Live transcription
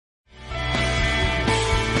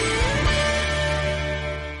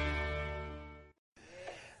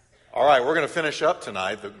right, we're going to finish up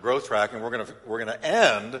tonight, the growth track, and we're going to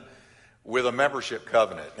end with a membership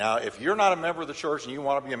covenant. Now, if you're not a member of the church and you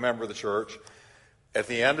want to be a member of the church, at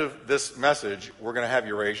the end of this message, we're going to have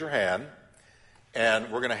you raise your hand,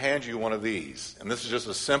 and we're going to hand you one of these. And this is just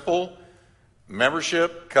a simple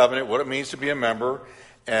membership covenant, what it means to be a member,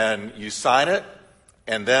 and you sign it,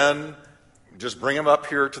 and then just bring them up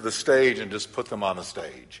here to the stage and just put them on the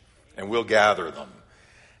stage, and we'll gather them.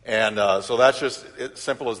 And so that's just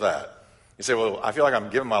simple as that. You say, well, I feel like I'm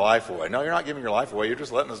giving my life away. No, you're not giving your life away. You're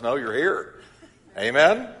just letting us know you're here.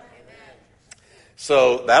 Amen? Amen.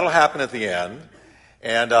 So that'll happen at the end.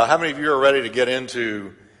 And how many of you are ready to get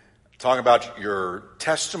into talking about your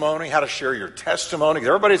testimony, how to share your testimony? Because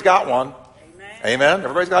everybody's got one. Amen?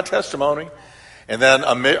 Everybody's got a testimony. And then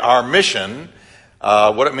our mission,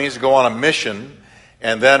 what it means to go on a mission.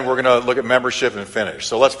 And then we're going to look at membership and finish.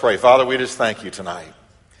 So let's pray. Father, we just thank you tonight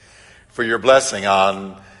for your blessing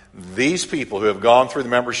on these people who have gone through the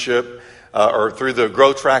membership or through the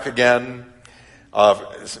growth track again,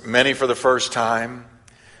 many for the first time.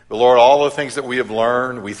 But Lord, all the things that we have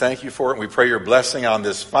learned, we thank you for it. And we pray your blessing on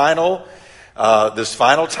this final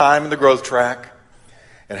time in the growth track.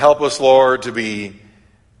 And help us, Lord, to be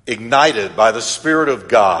ignited by the Spirit of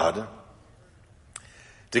God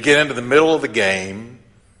to get into the middle of the game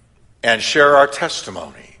and share our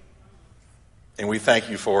testimony. And we thank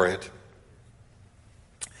you for it.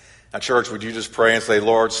 Now, church, would you just pray and say,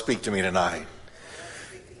 Lord, speak to me tonight.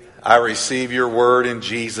 I receive your word in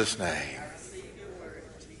Jesus' name.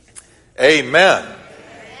 Amen.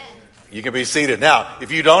 You can be seated. Now,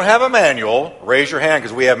 if you don't have a manual, raise your hand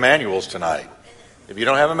because we have manuals tonight. If you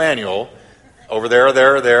don't have a manual, over there,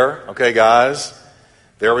 there. Okay, guys.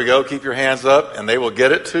 There we go. Keep your hands up, and they will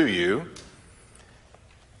get it to you.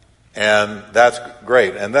 And that's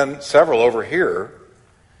great. And then several over here.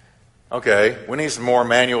 Okay, we need some more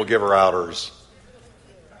manual giver-outers.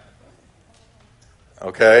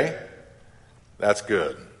 Okay, that's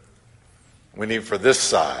good. We need for this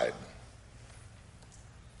side.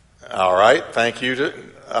 All right, thank you.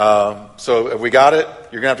 So have we got it?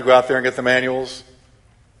 You're going to have to go out there and get the manuals?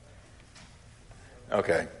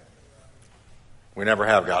 Okay. We never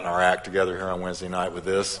have gotten our act together here on Wednesday night with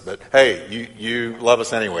this. But hey, you love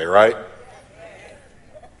us anyway, right?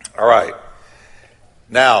 All right.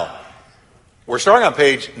 Now, we're starting on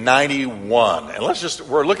page 91, and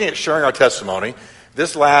we're looking at sharing our testimony.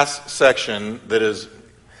 This last section that is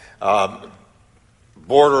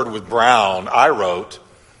bordered with brown, I wrote,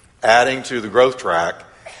 adding to the growth track.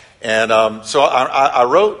 And so I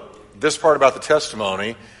wrote this part about the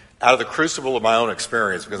testimony out of the crucible of my own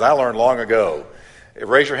experience, because I learned long ago,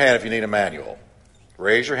 raise your hand if you need a manual.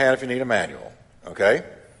 Raise your hand if you need a manual. Okay?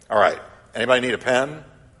 All right. Anybody need a pen?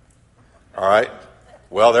 All right.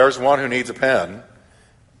 Well, there's one who needs a pen.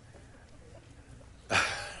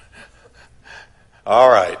 All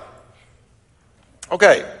right.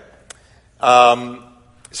 Okay.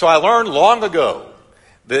 So I learned long ago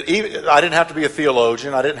that I didn't have to be a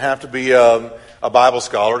theologian. I didn't have to be a Bible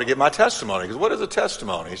scholar to give my testimony. Because what is a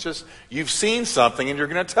testimony? It's just you've seen something and you're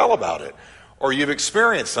going to tell about it. Or you've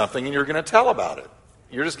experienced something and you're going to tell about it.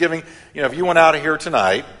 You're just giving, if you went out of here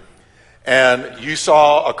tonight and you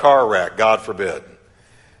saw a car wreck, God forbid,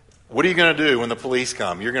 what are you going to do when the police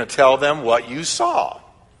come? You're going to tell them what you saw.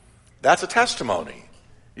 That's a testimony.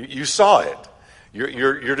 You saw it.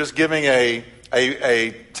 You're just giving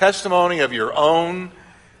a testimony of your own,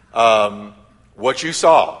 what you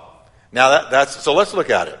saw. Now so let's look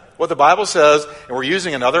at it. What the Bible says, and we're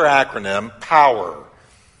using another acronym, POWER.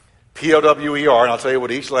 P-O-W-E-R, and I'll tell you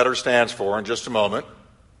what each letter stands for in just a moment.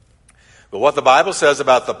 But what the Bible says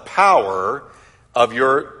about the power of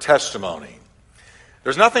your testimony.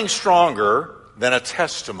 There's nothing stronger than a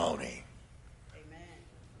testimony. Amen.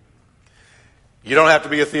 You don't have to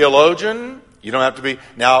be a theologian. You don't have to be...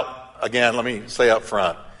 Now, again, let me say up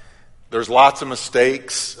front, there's lots of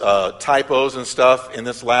mistakes, typos and stuff in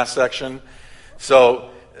this last section.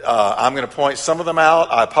 So I'm going to point some of them out.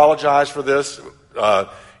 I apologize for this.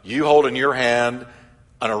 You hold in your hand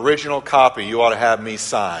an original copy you ought to have me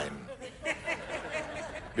sign.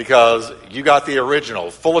 Because you got the original,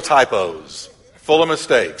 full of typos, full of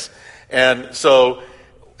mistakes. And so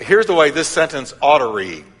here's the way this sentence ought to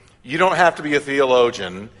read. You don't have to be a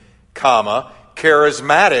theologian, comma,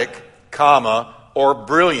 charismatic, comma, or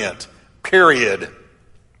brilliant, period.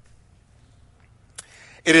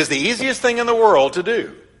 It is the easiest thing in the world to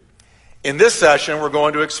do. In this session, we're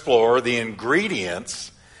going to explore the ingredients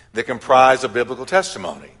that comprise a biblical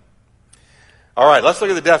testimony. All right, let's look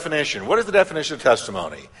at the definition. What is the definition of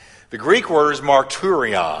testimony? The Greek word is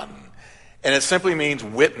marturion, And it simply means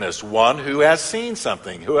witness, one who has seen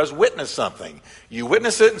something, who has witnessed something. You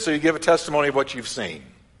witness it, and so you give a testimony of what you've seen.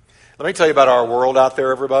 Let me tell you about our world out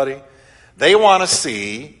there, everybody. They want to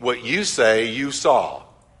see what you say you saw.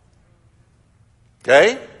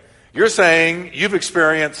 Okay? You're saying you've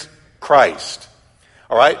experienced Christ.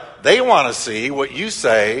 All right? They want to see what you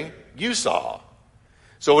say you saw.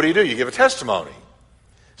 So what do? You give a testimony.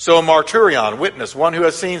 So a martyrion, witness, one who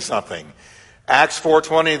has seen something. Acts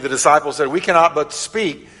 4:20, the disciples said, we cannot but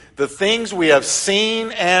speak the things we have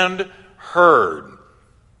seen and heard.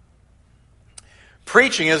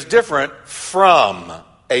 Preaching is different from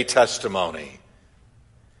a testimony.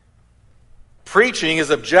 Preaching is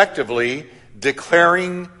objectively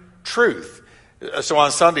declaring truth. So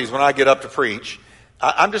on Sundays when I get up to preach,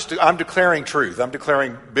 I'm declaring truth. I'm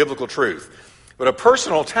declaring biblical truth. But a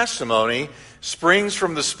personal testimony springs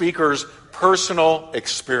from the speaker's personal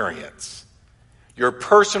experience. Your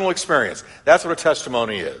personal experience. That's what a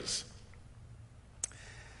testimony is.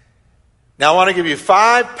 Now I want to give you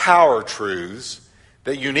 5 power truths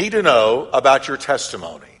that you need to know about your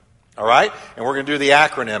testimony. All right? And we're going to do the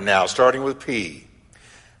acronym now, starting with P.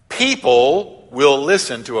 People will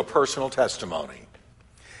listen to a personal testimony.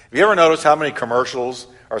 Have you ever noticed how many commercials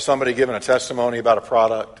are somebody giving a testimony about a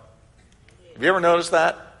product? Have you ever noticed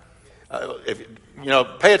that?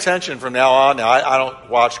 Pay attention from now on. Now, I don't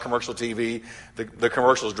watch commercial TV. The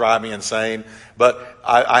commercials drive me insane. But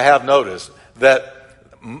I have noticed that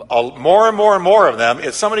more and more and more of them,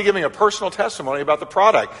 it's somebody giving a personal testimony about the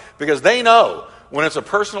product. Because they know when it's a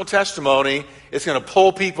personal testimony, it's going to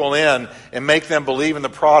pull people in and make them believe in the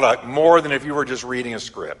product more than if you were just reading a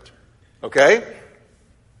script. Okay?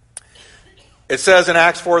 It says in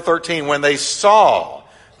Acts 4:13, when they saw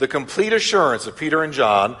the complete assurance of Peter and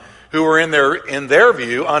John, who were in their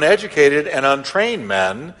view uneducated and untrained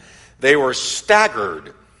men, they were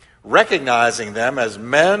staggered, recognizing them as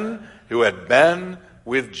men who had been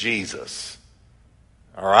with Jesus.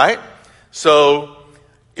 All right? So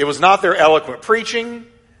it was not their eloquent preaching,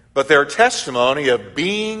 but their testimony of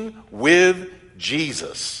being with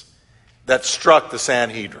Jesus that struck the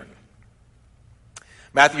Sanhedrin.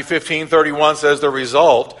 Matthew 15:31 says the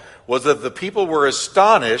result was that the people were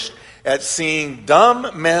astonished at seeing dumb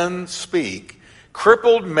men speak,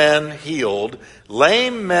 crippled men healed,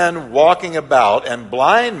 lame men walking about, and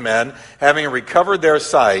blind men having recovered their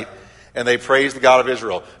sight, and they praised the God of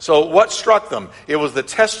Israel. So what struck them? It was the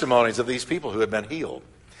testimonies of these people who had been healed.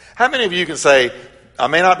 How many of you can say, I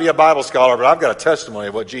may not be a Bible scholar, but I've got a testimony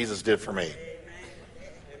of what Jesus did for me?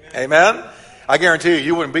 Amen? I guarantee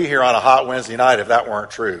you wouldn't be here on a hot Wednesday night if that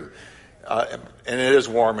weren't true. And it is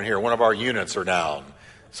warm in here. One of our units are down.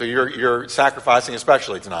 So you're sacrificing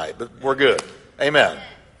especially tonight, but we're good. Amen.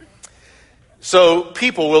 So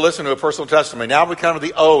people will listen to a personal testimony. Now we come to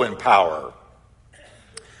the O in power.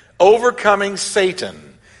 Overcoming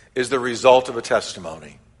Satan is the result of a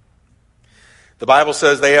testimony. The Bible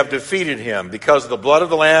says they have defeated him because of the blood of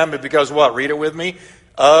the Lamb and because what? Read it with me.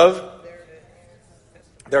 Of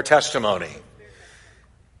their testimony.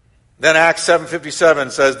 Then Acts 7:57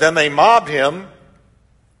 says, then they mobbed him,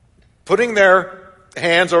 putting their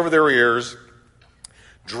hands over their ears,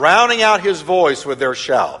 drowning out his voice with their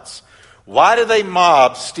shouts. Why did they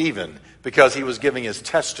mob Stephen? Because he was giving his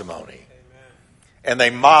testimony. And they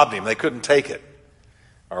mobbed him. They couldn't take it.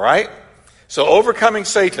 All right? So overcoming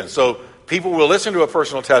Satan. So people will listen to a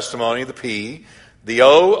personal testimony, the P. The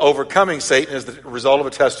O, overcoming Satan, is the result of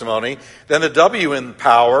a testimony. Then the W in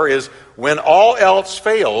power is when all else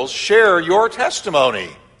fails, share your testimony.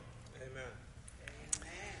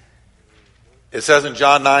 It says in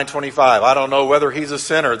John 9:25, I don't know whether he's a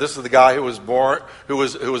sinner. This is the guy who was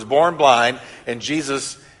born blind, and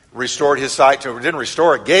Jesus restored his sight to him. Didn't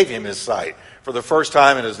restore it, gave him his sight for the first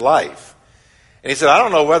time in his life. And he said, I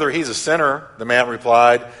don't know whether he's a sinner, the man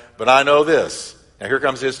replied, but I know this. Now here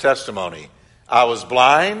comes his testimony. I was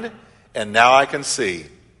blind, and now I can see.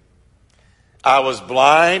 I was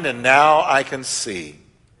blind, and now I can see.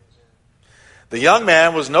 The young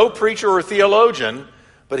man was no preacher or theologian,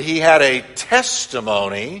 but he had a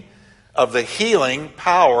testimony of the healing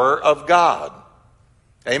power of God.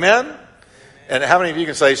 Amen? And how many of you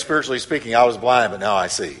can say, spiritually speaking, I was blind, but now I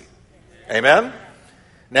see? Amen?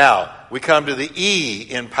 Now, we come to the E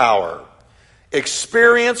in power.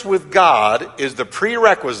 Experience with God is the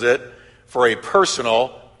prerequisite for a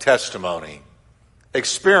personal testimony.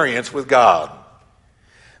 Experience with God.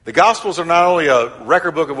 The Gospels are not only a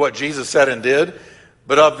record book of what Jesus said and did,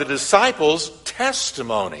 but of the disciples'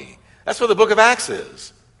 testimony. That's what the book of Acts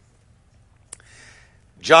is.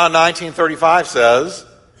 John 19:35 says,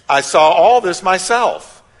 I saw all this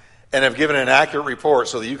myself, and have given an accurate report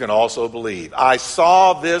so that you can also believe. I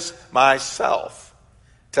saw this myself.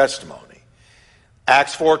 Testimony.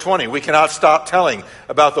 Acts 4:20. We cannot stop telling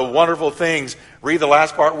about the wonderful things. Read the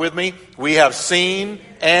last part with me. We have seen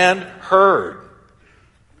and heard.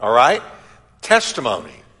 All right?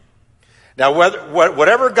 Testimony. Now,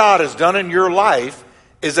 whatever God has done in your life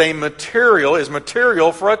is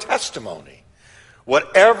material for a testimony.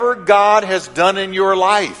 Whatever God has done in your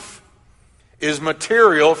life is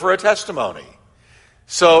material for a testimony.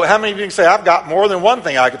 So how many of you can say, I've got more than one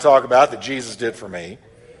thing I could talk about that Jesus did for me?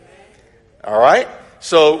 All right?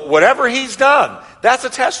 So whatever he's done, that's a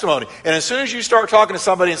testimony. And as soon as you start talking to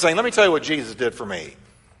somebody and saying, let me tell you what Jesus did for me.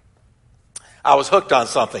 I was hooked on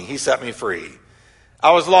something. He set me free.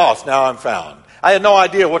 I was lost. Now I'm found. I had no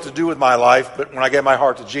idea what to do with my life, but when I gave my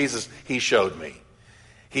heart to Jesus, he showed me.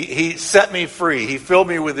 He set me free. He filled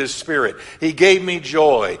me with his Spirit. He gave me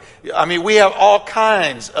joy. I mean, we have all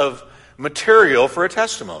kinds of material for a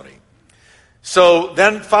testimony. So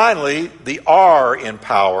then finally, the R in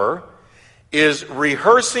power is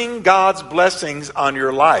rehearsing God's blessings on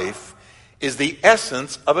your life is the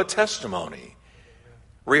essence of a testimony.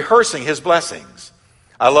 Rehearsing his blessings.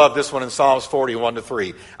 I love this one in Psalms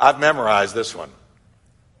 41-3. I've memorized this one.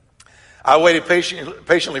 I waited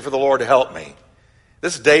patiently for the Lord to help me.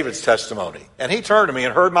 This is David's testimony. And he turned to me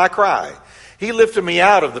and heard my cry. He lifted me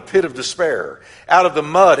out of the pit of despair, out of the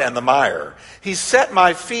mud and the mire. He set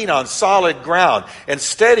my feet on solid ground and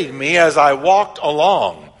steadied me as I walked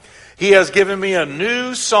along. He has given me a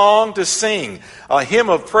new song to sing, a hymn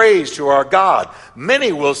of praise to our God.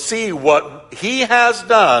 Many will see what he has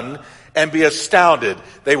done and be astounded.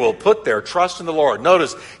 They will put their trust in the Lord.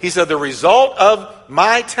 Notice, he said, the result of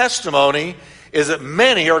my testimony is that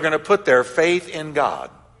many are going to put their faith in God.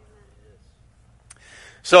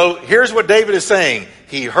 So here's what David is saying.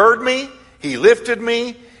 He heard me. He lifted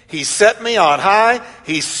me. He set me on high.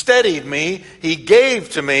 He steadied me. He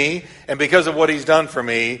gave to me. And because of what he's done for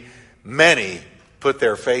me, many put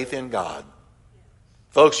their faith in God.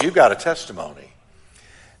 Folks, you've got a testimony.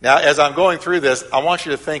 Now, as I'm going through this, I want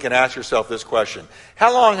you to think and ask yourself this question.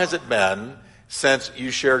 How long has it been since you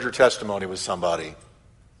shared your testimony with somebody?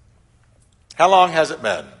 How long has it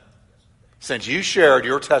been since you shared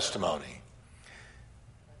your testimony?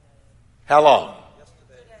 How long?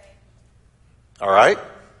 All right.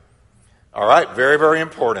 All right. Very, very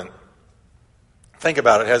important. Think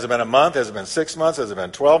about it. Has it been a month? Has it been 6 months? Has it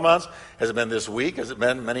been 12 months? Has it been this week? Has it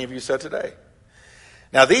been, many of you said today?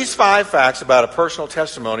 Now, these 5 facts about a personal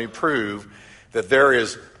testimony prove that there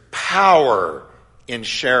is power in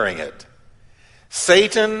sharing it.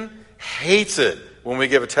 Satan hates it when we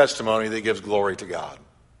give a testimony that gives glory to God.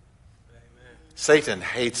 Amen. Satan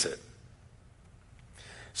hates it.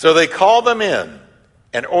 So they called them in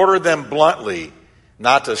and ordered them bluntly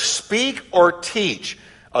not to speak or teach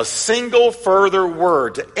a single further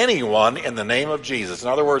word to anyone in the name of Jesus. In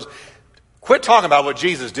other words, quit talking about what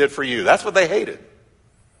Jesus did for you. That's what they hated.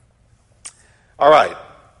 All right.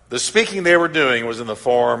 The speaking they were doing was in the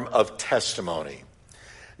form of testimony.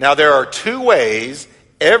 Now, there are 2 ways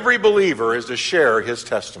every believer is to share his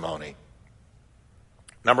testimony.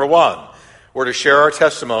 Number 1, we're to share our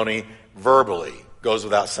testimony verbally. Goes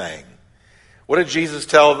without saying. What did Jesus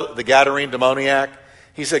tell the Gadarene demoniac?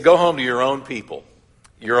 He said, go home to your own people,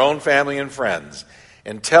 your own family and friends,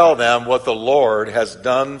 and tell them what the Lord has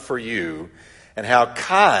done for you and how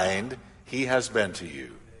kind he has been to you.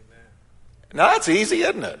 Amen. Now, that's easy,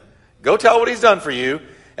 isn't it? Go tell what he's done for you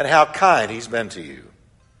and how kind he's been to you.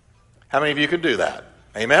 How many of you can do that?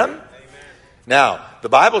 Amen? Amen. Now, the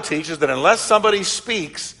Bible teaches that unless somebody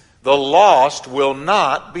speaks, the lost will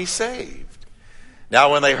not be saved.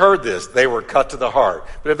 Now, when they heard this, they were cut to the heart.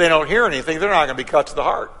 But if they don't hear anything, they're not going to be cut to the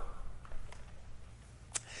heart.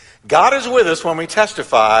 God is with us when we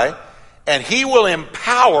testify, and he will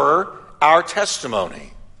empower our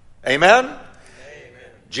testimony. Amen? Amen.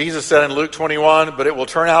 Jesus said in Luke 21, but it will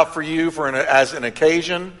turn out for you as an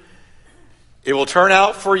occasion. It will turn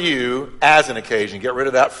out for you as an occasion. Get rid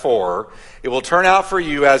of that for. It will turn out for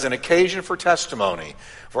you as an occasion for testimony.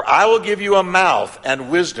 For I will give you a mouth and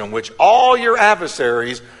wisdom which all your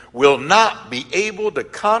adversaries will not be able to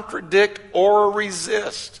contradict or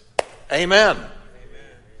resist. Amen.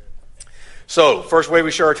 So, first way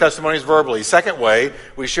we share our testimony is verbally. Second way,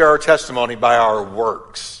 we share our testimony by our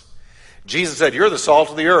works. Jesus said, you're the salt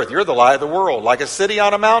of the earth. You're the light of the world, like a city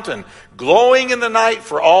on a mountain, glowing in the night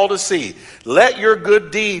for all to see. Let your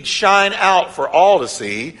good deeds shine out for all to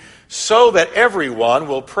see, so that everyone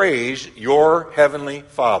will praise your heavenly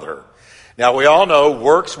Father. Now, we all know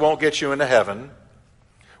works won't get you into heaven.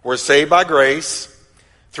 We're saved by grace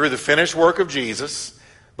through the finished work of Jesus.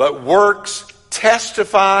 but works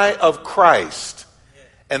testify of Christ,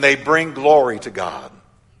 and they bring glory to God.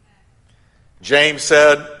 James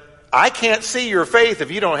said, I can't see your faith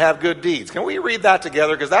if you don't have good deeds. Can we read that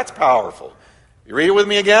together? Because that's powerful. You read it with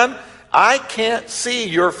me again? I can't see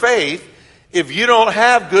your faith if you don't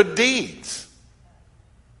have good deeds.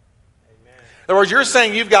 Amen. In other words, you're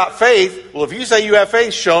saying you've got faith. Well, if you say you have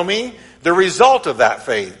faith, show me the result of that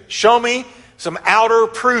faith. Show me some outer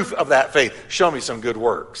proof of that faith. Show me some good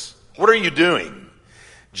works. What are you doing?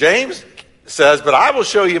 James says, but I will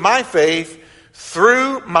show you my faith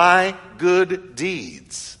through my good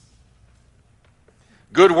deeds.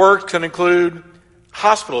 Good works can include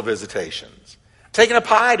hospital visitations, taking a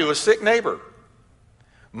pie to a sick neighbor,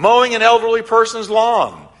 mowing an elderly person's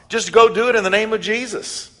lawn. Just go do it in the name of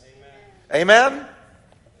Jesus. Amen? Amen?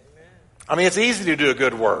 I mean, it's easy to do a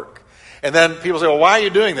good work. And then people say, well, why are you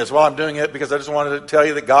doing this? Well, I'm doing it because I just wanted to tell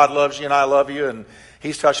you that God loves you and I love you and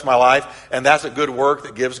He's touched my life. And that's a good work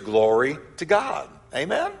that gives glory to God.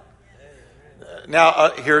 Amen?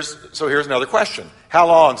 Now, here's another question. How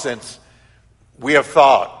long since we have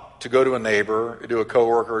thought to go to a neighbor, to a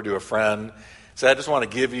coworker, to a friend, say, I just want to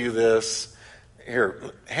give you this.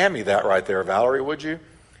 Here, hand me that right there, Valerie, would you?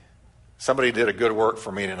 Somebody did a good work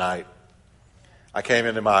for me tonight. I came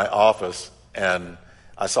into my office and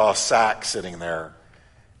I saw a sack sitting there,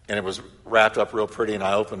 and it was wrapped up real pretty, and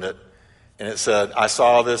I opened it, and it said, I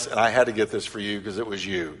saw this, and I had to get this for you because it was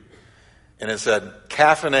you. And it said,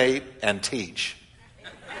 caffeinate and teach.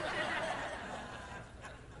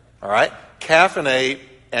 All right? Caffeinate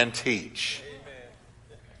and teach.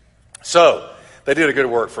 So, they did a good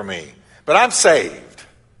work for me. But I'm saved.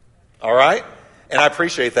 All right? And I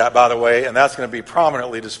appreciate that, by the way, and that's going to be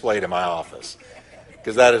prominently displayed in my office.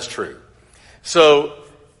 Because that is true. So,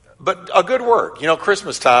 but a good work. You know,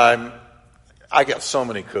 Christmas time, I get so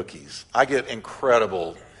many cookies. I get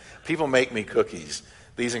incredible. People make me cookies.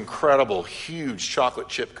 These incredible, huge chocolate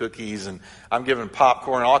chip cookies, and I'm giving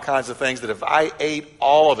popcorn and all kinds of things that if I ate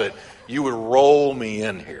all of it, you would roll me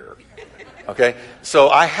in here. Okay? So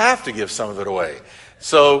I have to give some of it away.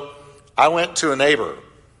 So I went to a neighbor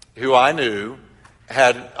who I knew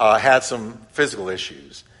had some physical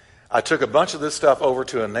issues. I took a bunch of this stuff over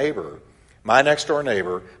to a neighbor, my next door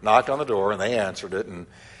neighbor, knocked on the door, and they answered it. And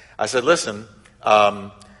I said, listen,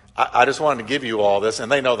 I just wanted to give you all this,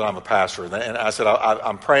 and they know that I'm a pastor. And I said,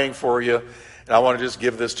 I'm praying for you, and I want to just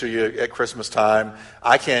give this to you at Christmas time.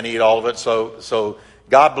 I can't eat all of it, so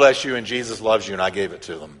God bless you, and Jesus loves you, and I gave it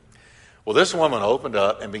to them. Well, this woman opened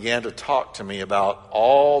up and began to talk to me about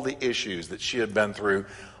all the issues that she had been through,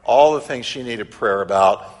 all the things she needed prayer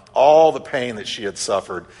about, all the pain that she had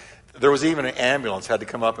suffered. There was even an ambulance had to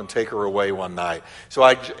come up and take her away one night. So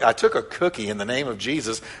I took a cookie in the name of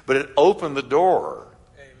Jesus, but it opened the door.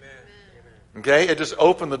 Okay, it just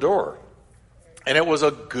opened the door. And it was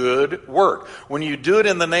a good work. When you do it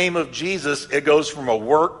in the name of Jesus, it goes from a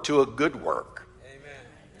work to a good work.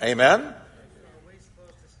 Amen? Amen?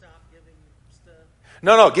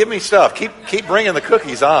 No, give me stuff. Keep bringing the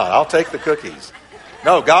cookies on. I'll take the cookies.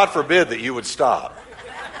 No, God forbid that you would stop.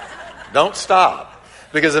 Don't stop.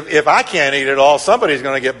 Because if I can't eat it all, somebody's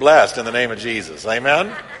going to get blessed in the name of Jesus.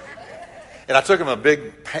 Amen? And I took him a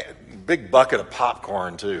big bucket of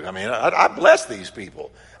popcorn, too. I mean, I blessed these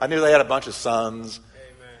people. I knew they had a bunch of sons.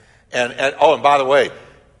 Amen. And by the way,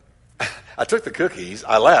 I took the cookies,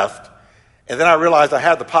 I left, and then I realized I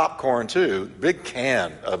had the popcorn, too. Big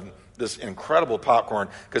can of this incredible popcorn,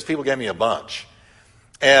 because people gave me a bunch.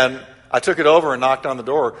 And I took it over and knocked on the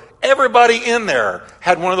door. Everybody in there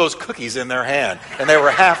had one of those cookies in their hand, and they were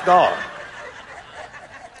half gone.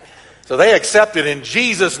 So they accepted in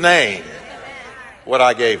Jesus' name what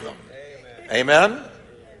I gave them. Amen?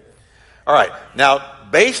 All right. Now,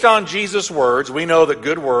 based on Jesus' words, we know that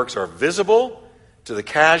good works are visible to the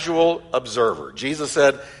casual observer. Jesus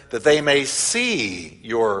said that they may see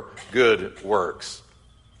your good works.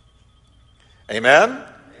 Amen?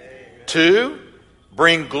 2,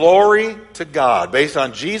 bring glory to God. Based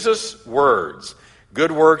on Jesus' words,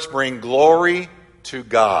 good works bring glory to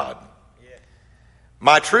God.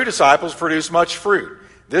 My true disciples produce much fruit.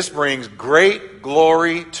 This brings great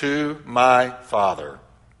glory to my Father.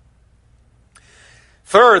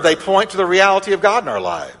 3rd, they point to the reality of God in our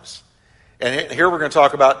lives. And here we're going to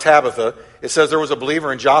talk about Tabitha. It says there was a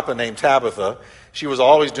believer in Joppa named Tabitha. She was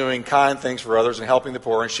always doing kind things for others and helping the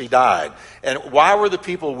poor, and she died. And why were the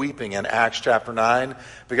people weeping in Acts chapter 9?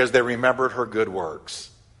 Because they remembered her good works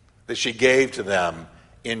that she gave to them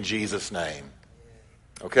in Jesus' name.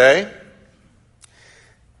 Okay?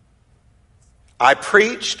 I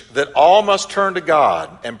preached that all must turn to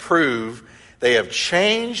God and prove They have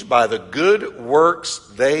changed by the good works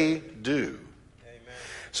they do.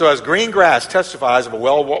 So as green grass testifies of a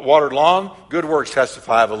well-watered lawn, good works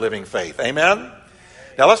testify of a living faith. Amen?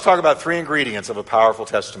 Now let's talk about 3 ingredients of a powerful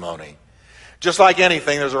testimony. Just like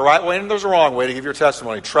anything, there's a right way and there's a wrong way to give your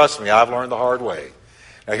testimony. Trust me, I've learned the hard way.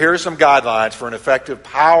 Now here are some guidelines for an effective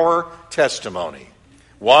power testimony.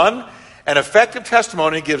 1, an effective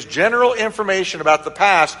testimony gives general information about the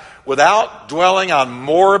past without dwelling on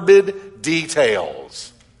morbid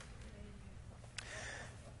details.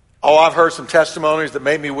 Oh, I've heard some testimonies that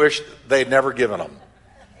made me wish they'd never given them.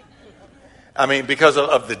 I mean, because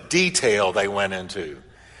of the detail they went into.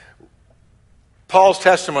 Paul's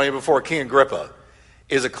testimony before King Agrippa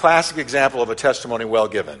is a classic example of a testimony well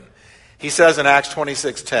given. He says in Acts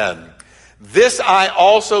 26:10, "This I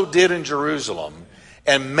also did in Jerusalem,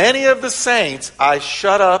 and many of the saints I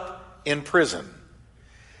shut up in prison."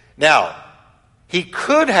 Now, he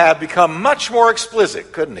could have become much more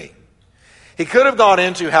explicit, couldn't he? He could have gone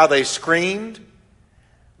into how they screamed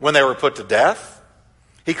when they were put to death.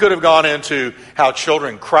 He could have gone into how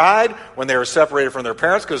children cried when they were separated from their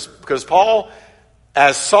parents, because Paul,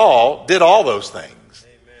 as Saul, did all those things.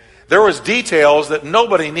 Amen. There was details that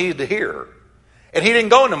nobody needed to hear. And he didn't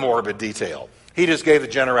go into morbid detail. He just gave the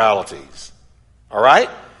generalities. All right?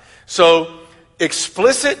 So,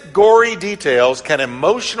 explicit, gory details can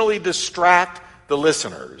emotionally distract the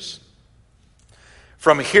listeners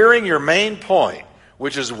from hearing your main point,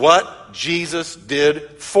 which is what Jesus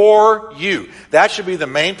did for you. That should be the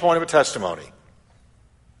main point of a testimony.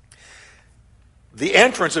 The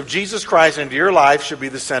entrance of Jesus Christ into your life should be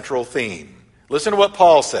the central theme. Listen to what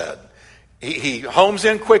Paul said. He homes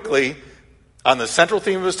in quickly on the central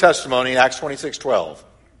theme of his testimony in Acts 26:12.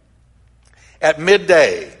 "At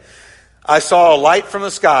midday, I saw a light from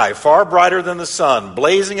the sky, far brighter than the sun,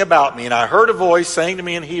 blazing about me, and I heard a voice saying to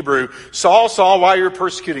me in Hebrew, 'Saul, Saul, why are you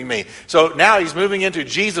persecuting me?'" So now he's moving into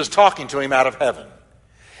Jesus talking to him out of heaven.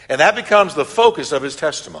 And that becomes the focus of his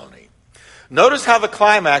testimony. Notice how the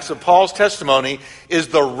climax of Paul's testimony is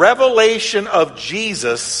the revelation of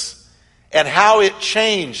Jesus and how it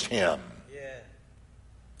changed him.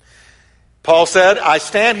 Paul said, "I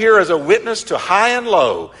stand here as a witness to high and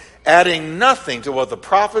low, adding nothing to what the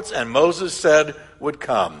prophets and Moses said would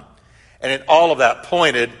come." And all of that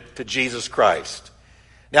pointed to Jesus Christ.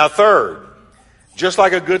 Now third, just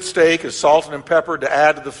like a good steak is salted and peppered to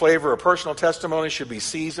add to the flavor, a personal testimony should be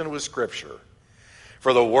seasoned with Scripture.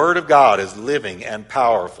 For the Word of God is living and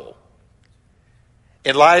powerful.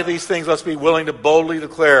 In light of these things, let's be willing to boldly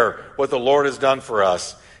declare what the Lord has done for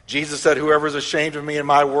us. Jesus said, "Whoever is ashamed of me and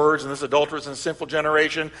my words in this adulterous and sinful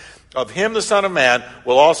generation, of him the Son of Man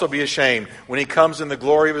will also be ashamed when he comes in the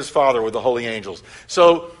glory of his Father with the holy angels."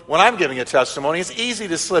 So when I'm giving a testimony, it's easy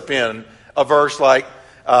to slip in a verse like,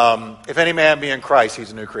 "If any man be in Christ,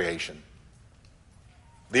 he's a new creation.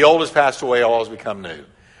 The old has passed away, all has become new."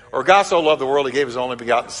 Or, "God so loved the world, he gave his only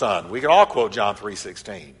begotten Son." We can all quote John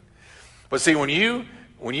 3:16. But see, when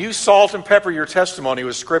you salt and pepper your testimony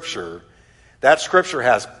with Scripture, that Scripture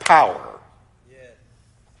has power.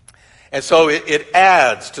 And so it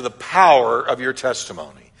adds to the power of your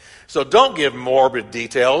testimony. So don't give morbid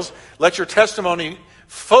details. Let your testimony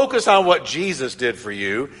focus on what Jesus did for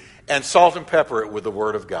you and salt and pepper it with the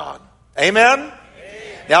Word of God. Amen? Amen.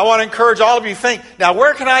 Now I want to encourage all of you to think, now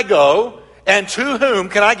where can I go and to whom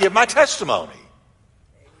can I give my testimony?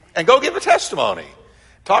 And go give a testimony.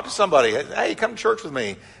 Talk to somebody. "Hey, come to church with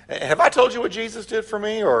me. Have I told you what Jesus did for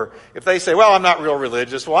me?" Or if they say, "Well, I'm not real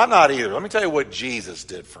religious." "Well, I'm not either. Let me tell you what Jesus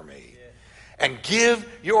did for me." And give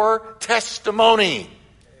your testimony.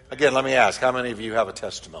 Again, let me ask, how many of you have a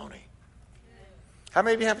testimony? How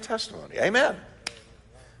many of you have a testimony? Amen.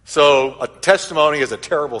 So a testimony is a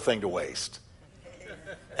terrible thing to waste.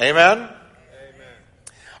 Amen?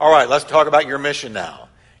 All right, let's talk about your mission now.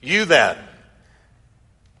 You then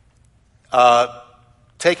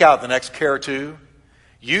take out the next care to.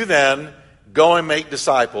 You then go and make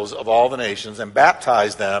disciples of all the nations and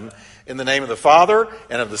baptize them in the name of the Father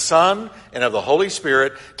and of the Son and of the Holy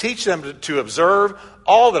Spirit. Teach them to observe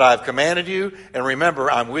all that I've commanded you. And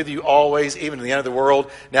remember, I'm with you always, even to the end of the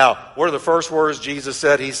world. Now, what are the first words Jesus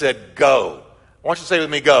said? He said, "Go." I want you to say with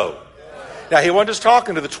me, "Go." Now, he wasn't just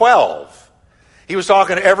talking to the 12. He was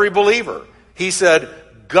talking to every believer. He said,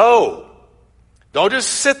 "Go." Don't just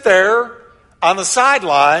sit there on the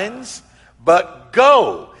sidelines, but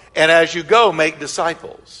go. And as you go, make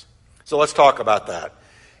disciples. So let's talk about that.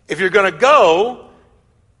 If you're going to go,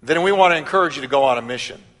 then we want to encourage you to go on a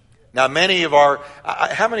mission. Now, many of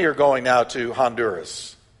how many are going now to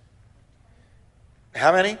Honduras?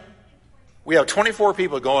 How many? We have 24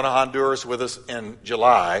 people going to Honduras with us in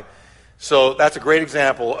July. So that's a great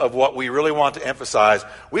example of what we really want to emphasize.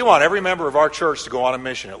 We want every member of our church to go on a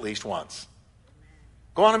mission at least once.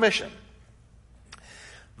 Go on a mission.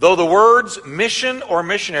 Though the words mission or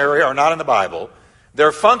missionary are not in the Bible,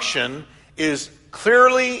 their function is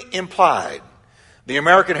clearly implied. The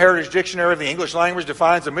American Heritage Dictionary of the English Language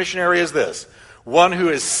defines a missionary as this: one who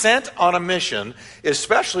is sent on a mission,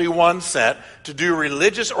 especially one sent to do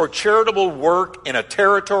religious or charitable work in a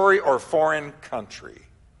territory or foreign country.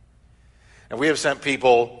 And we have sent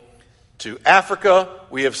people to Africa.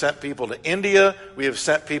 We have sent people to India. We have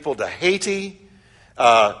sent people to Haiti.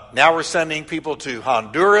 Now we're sending people to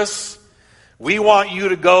Honduras. We want you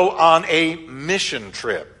to go on a mission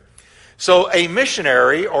trip. So a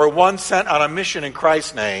missionary, or one sent on a mission in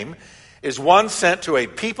Christ's name, is one sent to a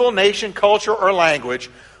people, nation, culture, or language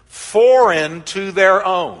foreign to their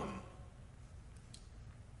own.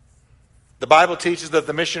 The Bible teaches that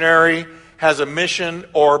the missionary has a mission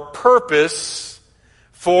or purpose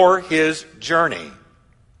for his journey.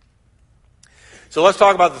 So let's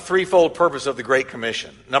talk about the threefold purpose of the Great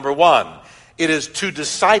Commission. Number one, it is to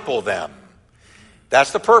disciple them.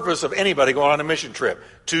 That's the purpose of anybody going on a mission trip,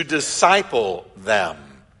 to disciple them.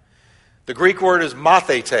 The Greek word is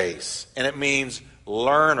mathetes, and it means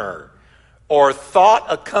learner, or thought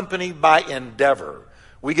accompanied by endeavor.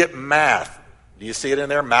 We get math. Do you see it in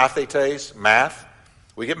there? Mathetes, math.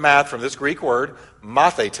 We get math from this Greek word,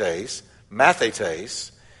 mathetes,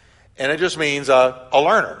 and it just means a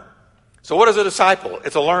learner. So what is a disciple?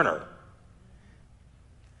 It's a learner.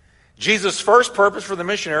 Jesus' first purpose for the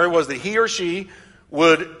missionary was that he or she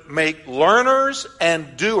would make learners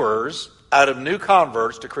and doers out of new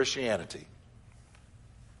converts to Christianity.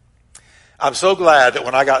 I'm so glad that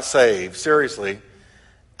when I got saved, seriously,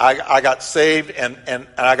 I got saved and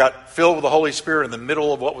I got filled with the Holy Spirit in the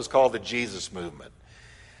middle of what was called the Jesus movement.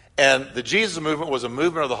 And the Jesus movement was a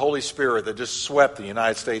movement of the Holy Spirit that just swept the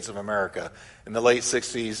United States of America in the late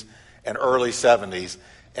 60s and early 70s.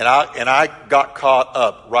 And I got caught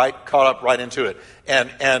up right into it.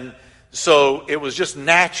 And so it was just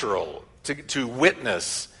natural to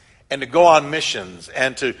witness and to go on missions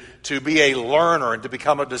and to be a learner and to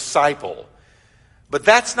become a disciple. But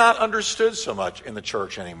that's not understood so much in the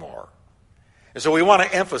church anymore. And so we want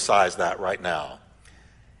to emphasize that right now.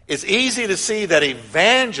 It's easy to see that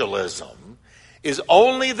evangelism is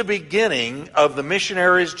only the beginning of the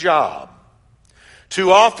missionary's job.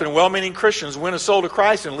 Too often, well-meaning Christians win a soul to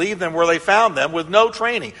Christ and leave them where they found them with no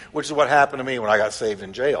training, which is what happened to me when I got saved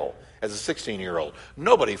in jail as a 16-year-old.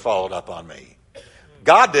 Nobody followed up on me.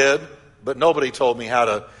 God did, but nobody told me how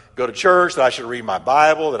to go to church, that I should read my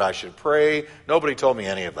Bible, that I should pray. Nobody told me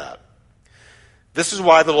any of that. This is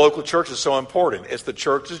why the local church is so important. It's the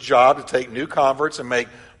church's job to take new converts and make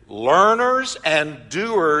learners and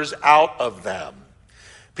doers out of them.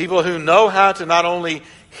 People who know how to not only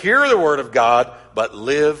hear the Word of God, but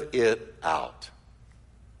live it out.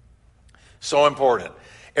 So important.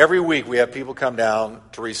 Every week we have people come down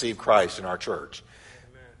to receive Christ in our church.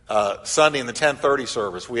 Sunday in the 10:30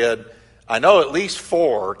 service, we had, I know at least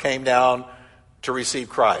 4 came down to receive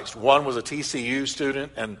Christ. One was a TCU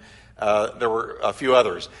student, and there were a few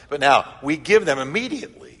others. But now, we give them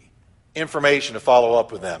immediately information to follow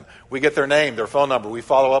up with them. We get their name, their phone number, we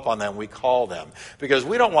follow up on them, we call them. Because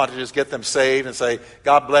we don't want to just get them saved and say,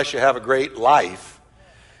 God bless you, have a great life.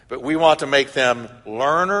 But we want to make them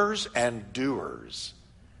learners and doers.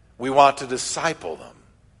 We want to disciple them.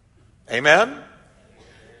 Amen?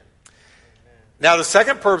 Now, the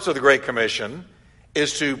second purpose of the Great Commission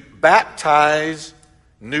is to baptize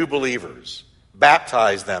new believers.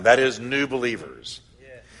 Baptize them, that is, new believers.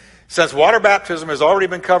 Since water baptism has already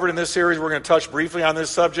been covered in this series, we're going to touch briefly on this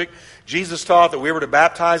subject. Jesus taught that we were to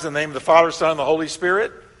baptize in the name of the Father, Son, and the Holy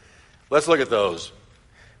Spirit. Let's look at those.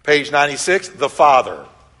 Page 96, the Father.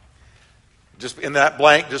 Just in that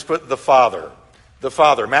blank, just put the Father. The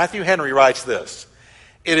Father. Matthew Henry writes this: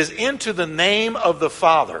 it is into the name of the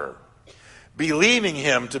Father, believing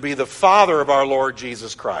him to be the Father of our Lord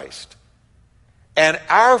Jesus Christ, and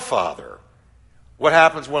our Father. What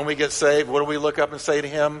happens when we get saved? What do we look up and say to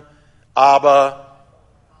him? Abba,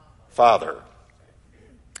 Father.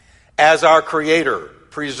 As our Creator,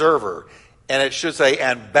 Preserver, and it should say,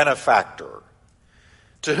 and Benefactor,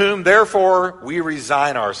 to whom therefore we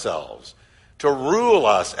resign ourselves, to rule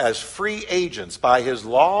us as free agents by his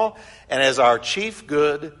law and as our chief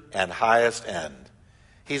good and highest end.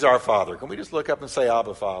 He's our Father. Can we just look up and say,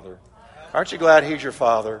 Abba, Father? Aren't you glad he's your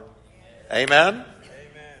Father? Amen?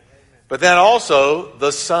 But then also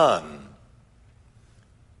the Son.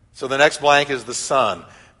 So the next blank is the Son.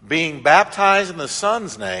 Being baptized in the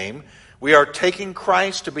Son's name, we are taking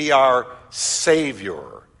Christ to be our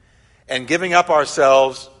Savior. and giving up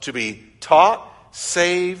ourselves to be taught,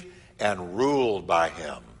 saved, and ruled by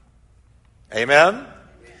him. Amen?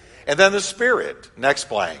 And then the Spirit, next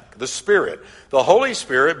blank, the Spirit. The Holy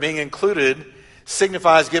Spirit being included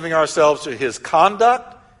signifies giving ourselves to his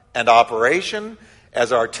conduct and operation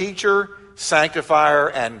as our teacher, sanctifier,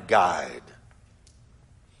 and guide.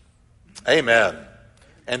 Amen.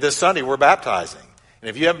 And this Sunday we're baptizing. And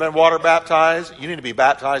if you haven't been water baptized, you need to be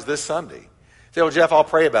baptized this Sunday. You say, well, Jeff, I'll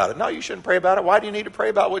pray about it. No, you shouldn't pray about it. Why do you need to pray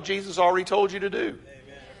about what Jesus already told you to do?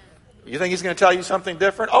 You think he's going to tell you something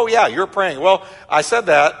different? Oh, yeah, you're praying. Well, I said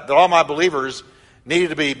that all my believers needed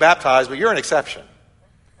to be baptized, but you're an exception.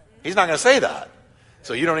 He's not going to say that.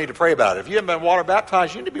 So you don't need to pray about it. If you haven't been water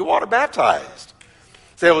baptized, you need to be water baptized.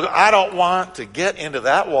 Say, well, I don't want to get into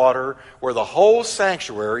that water where the whole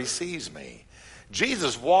sanctuary sees me.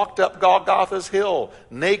 Jesus walked up Golgotha's hill,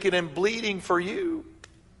 naked and bleeding for you.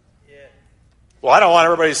 Well, I don't want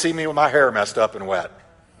everybody to see me with my hair messed up and wet.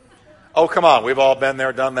 Oh, come on. We've all been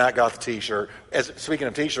there, done that, got the T-shirt. Speaking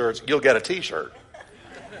of T-shirts, you'll get a T-shirt.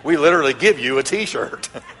 We literally give you a T-shirt.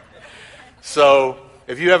 So,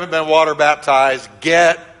 if you haven't been water baptized,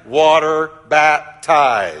 get water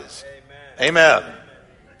baptized. Amen. Amen.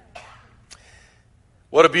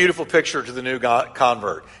 What a beautiful picture to the new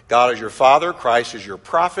convert. God is your Father, Christ is your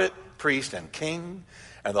prophet, priest, and king,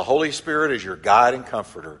 and the Holy Spirit is your guide and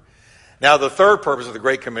comforter. Now, the third purpose of the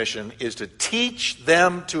Great Commission is to teach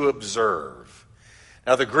them to observe.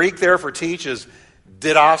 Now, the Greek there for teach is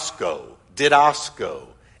didasko,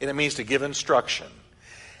 and it means to give instruction.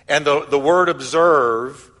 And the word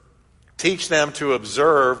observe, teach them to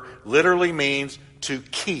observe, literally means to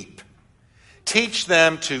keep. Teach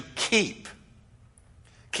them to keep.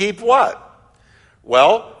 Keep what?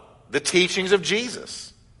 Well, the teachings of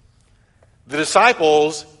Jesus. The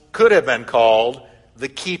disciples could have been called the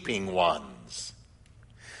keeping ones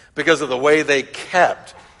because of the way they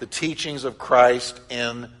kept the teachings of Christ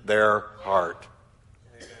in their heart.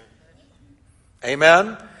 Amen?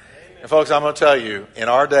 Amen? And folks, I'm going to tell you, in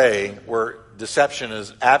our day where deception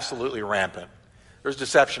is absolutely rampant, there's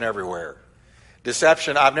deception everywhere.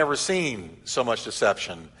 Deception, I've never seen so much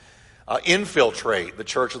deception infiltrate the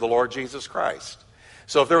church of the Lord Jesus Christ.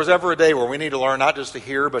 So if there was ever a day where we need to learn not just to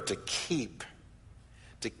hear, but to keep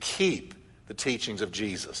the teachings of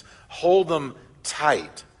Jesus. Hold them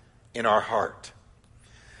tight in our heart.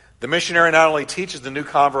 The missionary not only teaches the new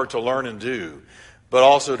convert to learn and do, but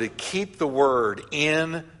also to keep the word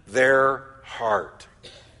in their heart.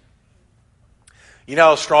 You know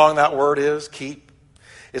how strong that word is, keep?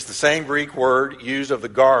 It's the same Greek word used of the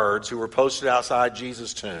guards who were posted outside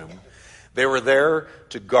Jesus' tomb. They were there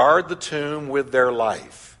to guard the tomb with their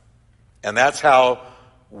life. And that's how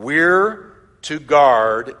we're to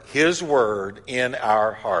guard his word in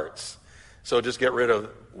our hearts. So just get rid of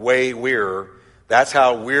we're. That's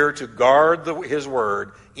how we're to guard his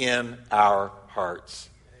word in our hearts.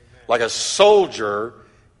 Amen. Like a soldier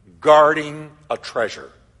guarding a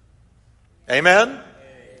treasure. Amen? Amen?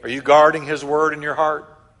 Are you guarding his word in your heart?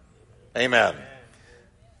 Amen. Amen.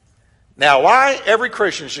 Now, why every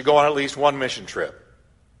Christian should go on at least one mission trip?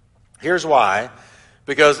 Here's why.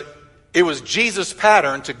 Because it was Jesus'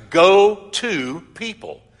 pattern to go to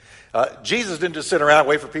people. Jesus didn't just sit around and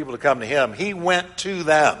wait for people to come to him. He went to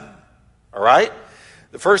them. All right?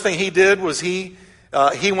 The first thing he did was he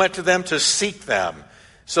went to them to seek them.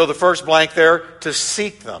 So the first blank there, to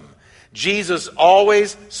seek them. Jesus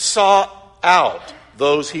always sought out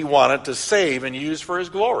those he wanted to save and use for his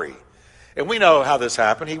glory. And we know how this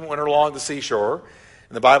happened. He went along the seashore.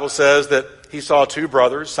 And the Bible says that he saw two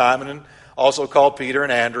brothers, Simon and also called Peter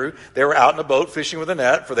and Andrew. They were out in a boat fishing with a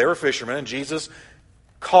net, for they were fishermen. And Jesus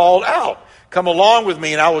called out, "Come along with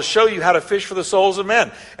me and I will show you how to fish for the souls of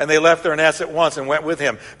men." And they left their nets at once and went with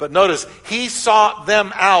him. But notice, he sought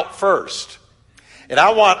them out first. And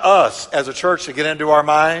I want us as a church to get into our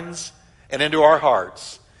minds and into our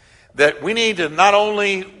hearts that we need to not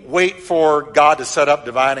only wait for God to set up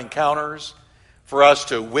divine encounters for us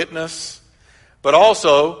to witness, but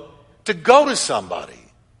also to go to somebody,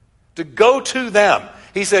 to go to them.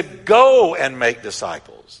 He said, go and make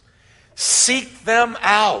disciples. Seek them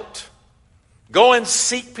out. Go and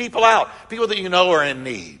seek people out. People that you know are in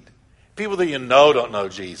need. People that you know don't know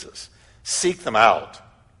Jesus. Seek them out.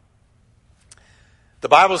 The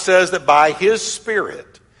Bible says that by his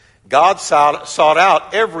Spirit, God sought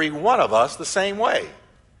out every one of us the same way.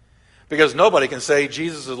 Because nobody can say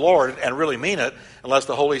Jesus is Lord and really mean it unless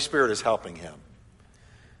the Holy Spirit is helping him.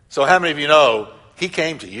 So how many of you know he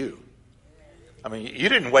came to you? I mean, you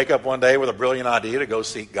didn't wake up one day with a brilliant idea to go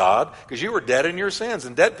seek God because you were dead in your sins,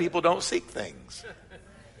 and dead people don't seek things.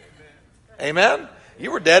 Amen?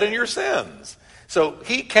 You were dead in your sins. So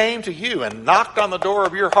he came to you and knocked on the door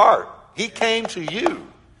of your heart. He came to you.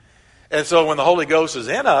 And so when the Holy Ghost is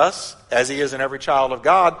in us, as he is in every child of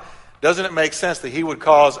God, doesn't it make sense that he would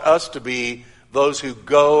cause us to be those who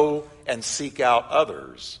go and seek out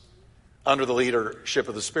others under the leadership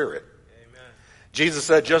of the Spirit? Amen. Jesus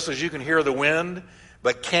said, just as you can hear the wind,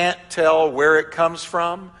 but can't tell where it comes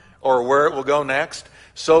from or where it will go next,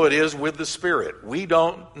 so it is with the Spirit. We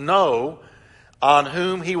don't know on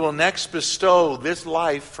whom he will next bestow this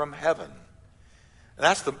life from heaven. And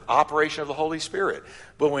that's the operation of the Holy Spirit.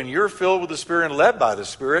 But when you're filled with the Spirit and led by the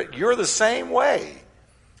Spirit, you're the same way.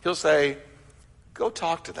 He'll say, go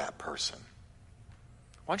talk to that person.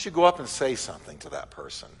 Why don't you go up and say something to that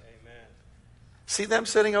person? Amen. See them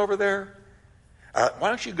sitting over there? Why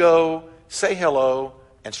don't you go say hello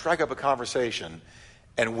and strike up a conversation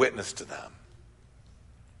and witness to them?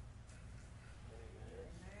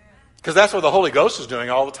 Because that's what the Holy Ghost is doing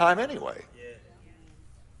all the time anyway.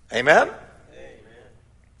 Yeah. Amen? Amen?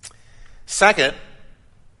 Second,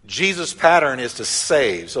 Jesus' pattern is to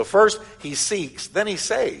save. So first he seeks, then he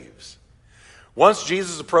saves. Once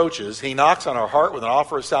Jesus approaches, he knocks on our heart with an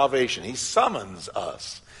offer of salvation. He summons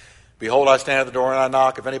us. Behold, I stand at the door and I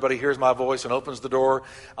knock. If anybody hears my voice and opens the door,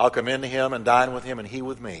 I'll come into him and dine with him and he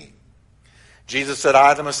with me. Jesus said,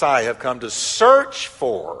 I, the Messiah, have come to search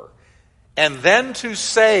for and then to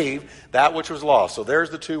save that which was lost. So there's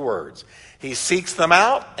the two words. He seeks them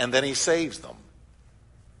out and then he saves them.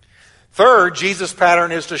 Third, Jesus'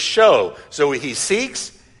 pattern is to show. So he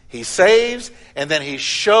seeks, he saves, and then he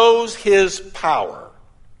shows his power.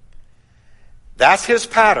 That's his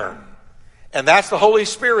pattern. And that's the Holy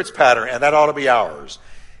Spirit's pattern, and that ought to be ours.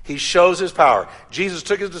 He shows his power. Jesus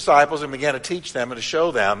took his disciples and began to teach them and to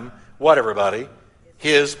show them, what everybody?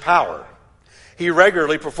 His power. He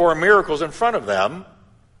regularly performed miracles in front of them,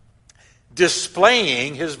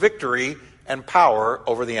 displaying his victory and power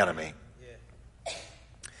over the enemy.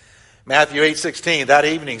 Matthew 8:16, that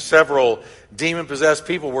evening several demon-possessed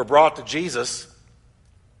people were brought to Jesus.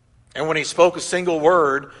 And when he spoke a single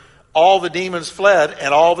word, all the demons fled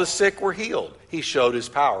and all the sick were healed. He showed his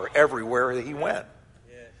power everywhere that he went.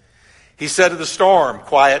 He said to the storm,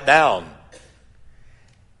 quiet down.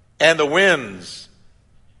 And the winds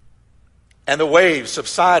and the waves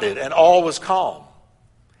subsided and all was calm.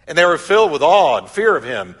 And they were filled with awe and fear of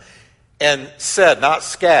him and said, not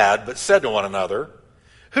scad, but said to one another,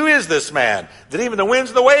 who is this man that even the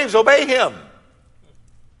winds and the waves obey him?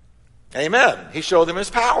 Amen. He showed them his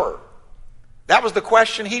power. That was the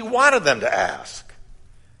question he wanted them to ask.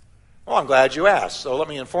 Well, I'm glad you asked. So let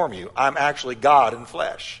me inform you. I'm actually God in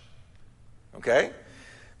flesh. Okay?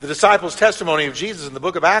 The disciples' testimony of Jesus in the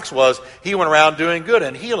book of Acts was he went around doing good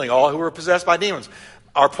and healing all who were possessed by demons.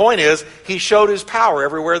 Our point is he showed his power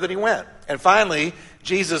everywhere that he went. And finally,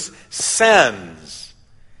 Jesus sends.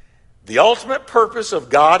 The ultimate purpose of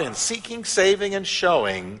God in seeking, saving, and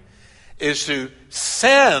showing is to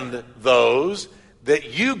send those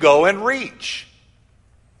that you go and reach.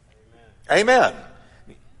 Amen.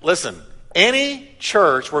 Listen, any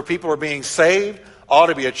church where people are being saved ought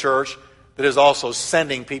to be a church that is also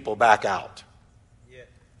sending people back out. Yeah.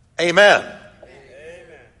 Amen.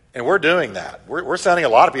 Amen. And we're doing that. We're sending a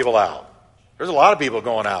lot of people out. There's a lot of people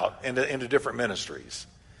going out into different ministries.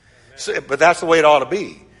 So, but that's the way it ought to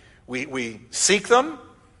be. We seek them,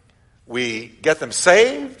 we get them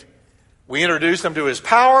saved, we introduce them to his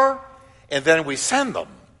power, and then we send them.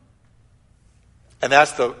 And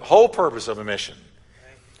that's the whole purpose of a mission.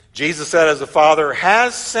 Jesus said, as the Father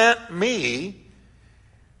has sent me,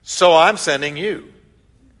 so I'm sending you.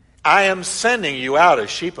 I am sending you out as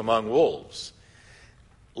sheep among wolves.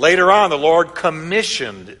 Later on, the Lord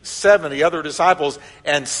commissioned 70 other disciples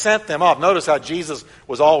and sent them off. Notice how Jesus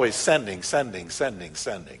was always sending. So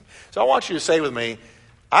I want you to say with me,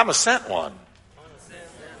 I'm a sent one.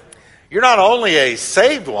 You're not only a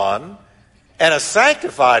saved one and a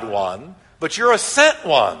sanctified one, but you're a sent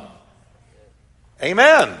one.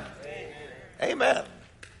 Amen. Amen.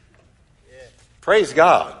 Praise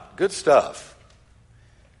God. Good stuff.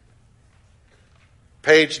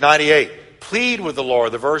 Page 98. Plead with the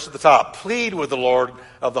Lord, the verse at the top. Plead with the Lord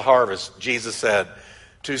of the harvest, Jesus said,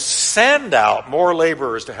 to send out more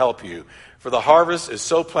laborers to help you. For the harvest is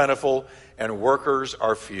so plentiful and workers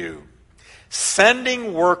are few.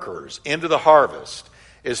 Sending workers into the harvest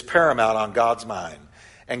is paramount on God's mind.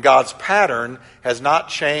 And God's pattern has not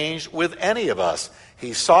changed with any of us.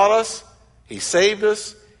 He sought us, he saved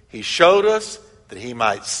us, he showed us that he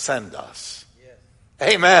might send us.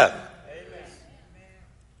 Yes. Amen.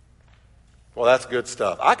 Well, that's good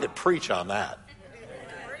stuff. I could preach on that.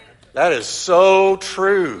 That is so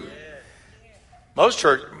true. Most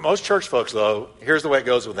church folks, though, here's the way it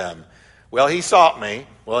goes with them. Well, he sought me.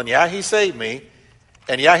 Well, and yeah, he saved me.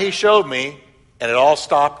 And yeah, he showed me. And it all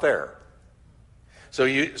stopped there. So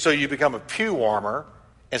you become a pew warmer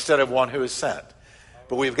instead of one who is sent.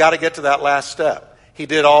 But we've got to get to that last step. He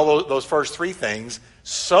did all those first three things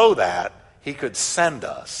so that he could send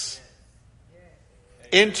us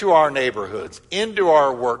into our neighborhoods, into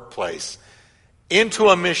our workplace, into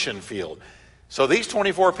a mission field. So these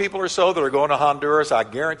 24 people or so that are going to Honduras, I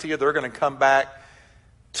guarantee you they're going to come back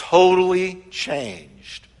totally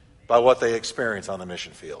changed by what they experience on the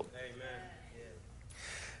mission field.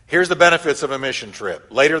 Here's the benefits of a mission trip.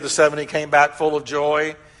 Later, the 70 came back full of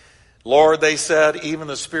joy. Lord, they said, even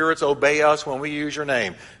the spirits obey us when we use your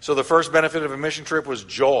name. So the first benefit of a mission trip was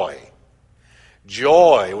joy.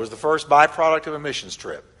 Joy was the first byproduct of a missions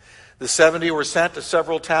trip. The 70 were sent to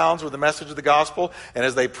several towns with the message of the gospel, and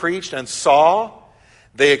as they preached and saw,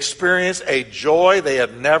 they experienced a joy they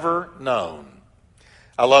had never known.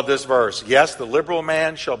 I love this verse. Yes, the liberal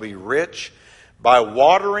man shall be rich. By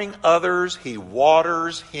watering others, he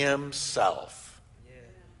waters himself.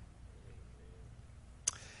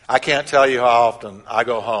 I can't tell you how often I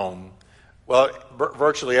go home. Well,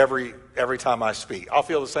 virtually every time I speak. I'll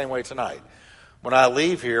feel the same way tonight. When I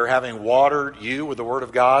leave here, having watered you with the Word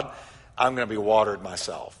of God, I'm going to be watered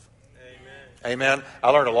myself. Amen. I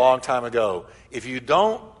learned a long time ago, if you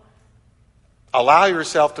don't allow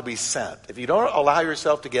yourself to be sent, if you don't allow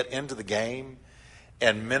yourself to get into the game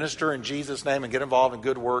and minister in Jesus' name and get involved in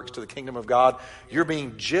good works to the kingdom of God, you're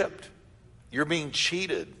being gypped. You're being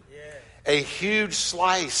cheated. A huge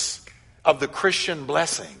slice of the Christian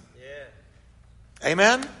blessing.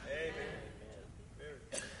 Amen?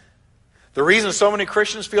 The reason so many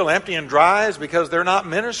Christians feel empty and dry is because they're not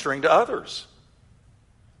ministering to others.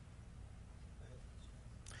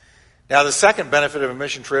 Now, the second benefit of a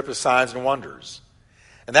mission trip is signs and wonders.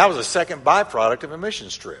 And that was a second byproduct of a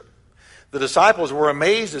missions trip. The disciples were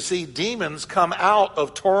amazed to see demons come out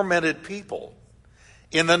of tormented people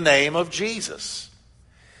in the name of Jesus.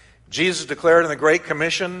 Jesus declared in the Great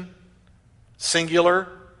Commission, singular,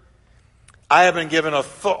 I have been given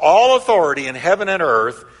all authority in heaven and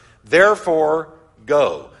earth, therefore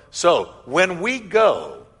go. So when we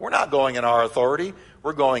go, we're not going in our authority,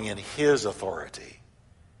 we're going in his authority.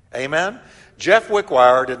 Amen? Jeff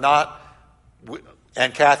Wickwire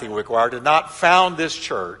and Kathy Wickwire did not found this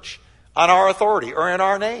church on our authority or in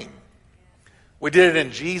our name. We did it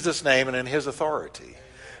in Jesus' name and in his authority.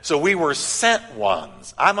 So we were sent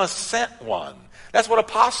ones. I'm a sent one. That's what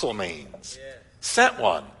apostle means. Sent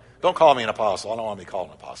one. Don't call me an apostle. I don't want to be called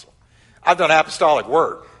an apostle. I've done apostolic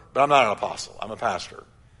work, but I'm not an apostle. I'm a pastor.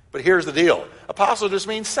 But here's the deal. Apostle just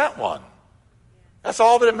means sent one. That's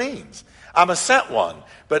all that it means. I'm a sent one.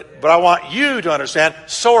 But I want you to understand,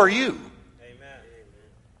 so are you.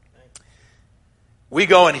 We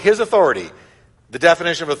go in his authority. The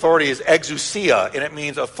definition of authority is exousia, and it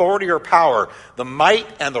means authority or power, the might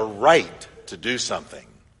and the right to do something.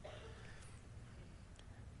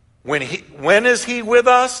 When is he with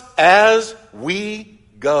us? As we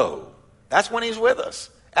go. That's when he's with us.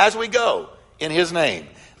 As we go in his name.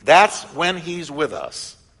 That's when he's with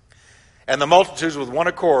us. And the multitudes with one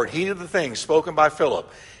accord heeded the things spoken by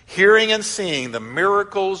Philip, hearing and seeing the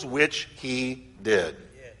miracles which he did.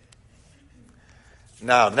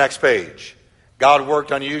 Now, next page. God worked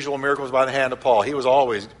unusual miracles by the hand of Paul. He was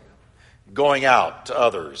always going out to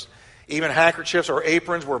others. Even handkerchiefs or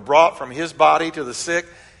aprons were brought from his body to the sick,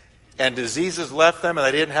 and diseases left them, and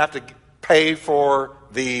they didn't have to pay for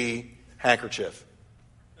the handkerchief.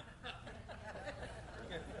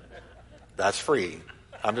 That's free.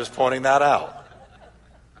 I'm just pointing that out.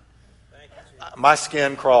 My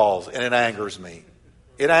skin crawls, and it angers me.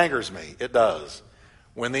 It angers me. It does.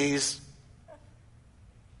 When these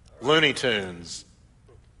Looney Tunes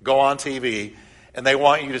go on TV and they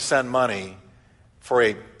want you to send money for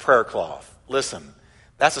a prayer cloth. Listen,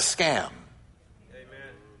 that's a scam.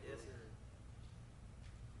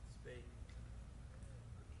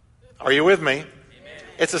 Are you with me?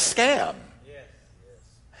 It's a scam.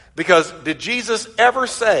 Because did Jesus ever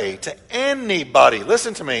say to anybody,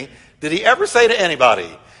 listen to me, did he ever say to anybody,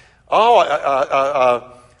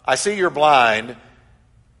 I see you're blind,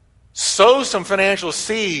 sow some financial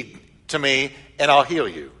seed to me and I'll heal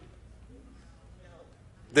you?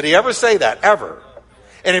 Did he ever say that? Ever?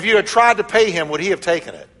 And if you had tried to pay him, would he have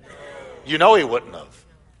taken it? You know he wouldn't have.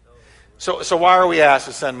 So why are we asked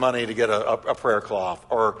to send money to get a prayer cloth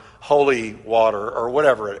or holy water or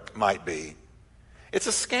whatever it might be? It's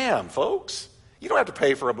a scam, folks. You don't have to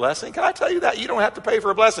pay for a blessing. Can I tell you that? You don't have to pay for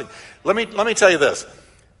a blessing. Let me tell you this.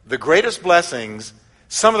 The greatest blessings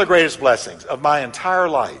Some of the greatest blessings of my entire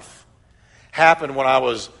life happened when I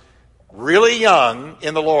was really young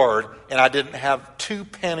in the Lord and I didn't have 2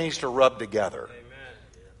 pennies to rub together.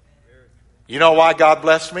 You know why God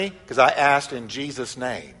blessed me? Because I asked in Jesus'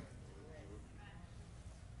 name.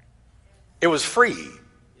 It was free.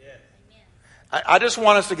 I just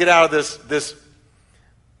want us to get out of this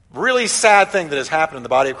really sad thing that has happened in the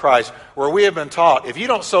body of Christ, where we have been taught, if you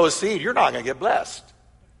don't sow a seed, you're not going to get blessed.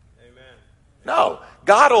 Amen. No.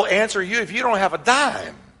 God will answer you if you don't have a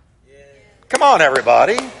dime. Yeah. Come on,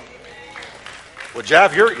 everybody. Well,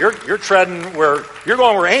 Jeff, you're treading where you're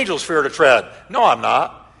going where angels fear to tread. No, I'm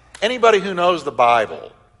not. Anybody who knows the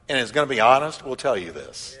Bible and is going to be honest will tell you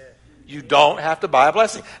this. You don't have to buy a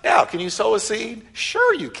blessing. Now, can you sow a seed?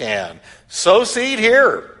 Sure you can. Sow seed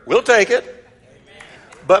here. We'll take it.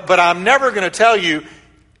 But I'm never going to tell you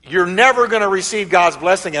you're never going to receive God's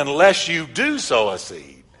blessing unless you do sow a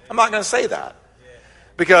seed. I'm not going to say that.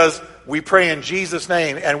 Because we pray in Jesus'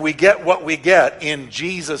 name and we get what we get in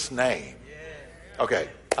Jesus' name. Okay,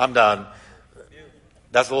 I'm done.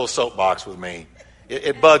 That's a little soapbox with me.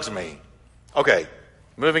 It bugs me. Okay,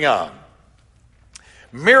 moving on.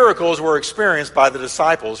 Miracles were experienced by the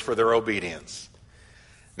disciples for their obedience.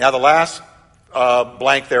 Now the last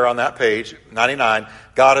blank there on that page, 99,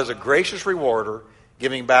 God is a gracious rewarder,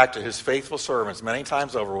 giving back to his faithful servants many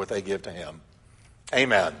times over what they give to him.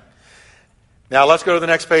 Amen. Now let's go to the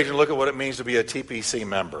next page and look at what it means to be a TPC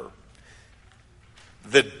member.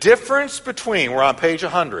 The difference between, we're on page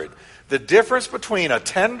 100, the difference between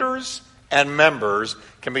attenders and members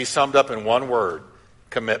can be summed up in one word: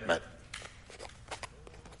 commitment.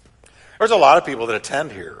 There's a lot of people that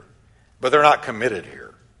attend here, but they're not committed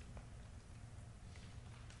here.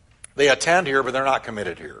 They attend here, but they're not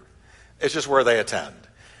committed here. It's just where they attend.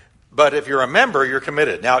 But if you're a member, you're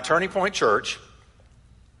committed. Now at Turning Point Church,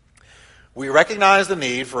 we recognize the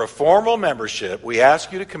need for a formal membership. We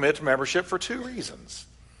ask you to commit to membership for 2 reasons.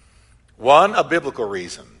 One, a biblical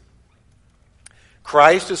reason.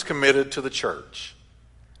 Christ is committed to the church.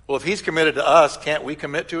 Well, if he's committed to us, can't we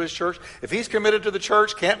commit to his church? If he's committed to the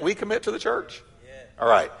church, can't we commit to the church? Yeah. All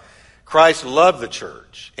right. Christ loved the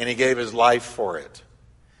church, and he gave his life for it.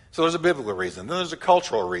 So there's a biblical reason. Then there's a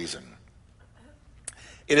cultural reason.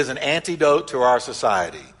 It is an antidote to our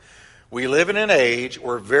society. We live in an age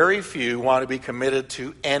where very few want to be committed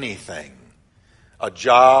to anything. A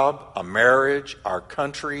job, a marriage, our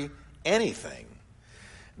country, anything.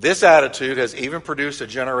 This attitude has even produced a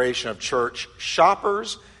generation of church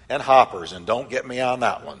shoppers and hoppers, and don't get me on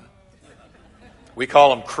that one. We call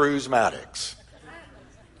them cruise-matics.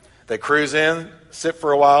 They cruise in, sit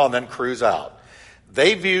for a while, and then cruise out.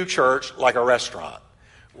 They view church like a restaurant.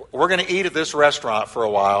 We're going to eat at this restaurant for a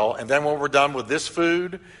while, and then when we're done with this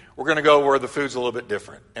food, we're going to go where the food's a little bit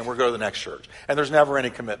different, and we'll go to the next church. And there's never any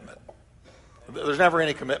commitment. There's never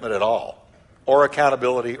any commitment at all, or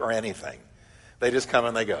accountability or anything. They just come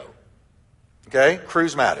and they go. Okay?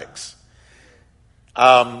 Cruise-matics.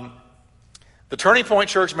 The Turning Point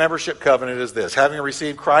Church membership covenant is this: having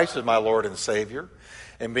received Christ as my Lord and Savior,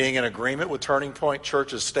 and being in agreement with Turning Point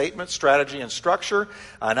Church's statement, strategy, and structure,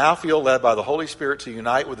 I now feel led by the Holy Spirit to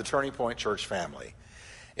unite with the Turning Point Church family.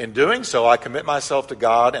 In doing so, I commit myself to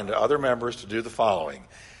God and to other members to do the following.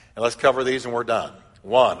 And let's cover these and we're done.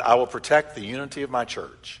 1, I will protect the unity of my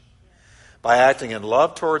church by acting in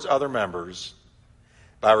love towards other members,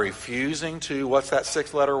 by refusing to, what's that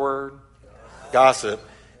 6-letter word? Gossip,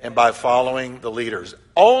 and by following the leaders.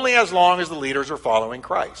 Only as long as the leaders are following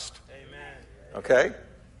Christ. Amen. Okay?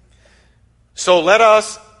 So let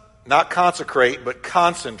us not consecrate, but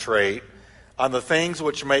concentrate on the things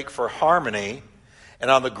which make for harmony and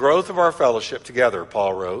on the growth of our fellowship together,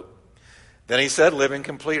 Paul wrote. Then he said, live in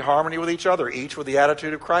complete harmony with each other, each with the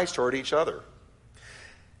attitude of Christ toward each other.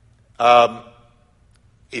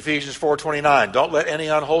 Ephesians 4:29, don't let any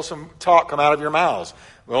unwholesome talk come out of your mouths,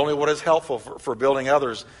 but only what is helpful for building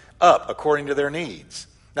others up according to their needs.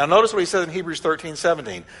 Now notice what he says in Hebrews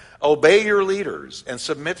 13:17, obey your leaders and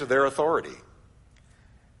submit to their authority.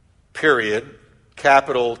 Period,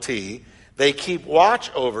 capital T. They keep watch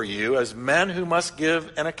over you as men who must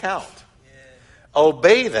give an account. Yeah.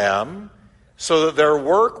 Obey them so that their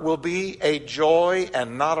work will be a joy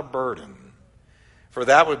and not a burden, for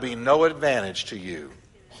that would be no advantage to you.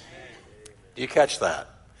 Do you catch that?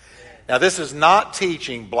 Now, this is not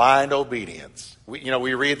teaching blind obedience.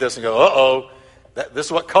 We read this and go, this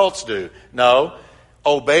is what cults do. No,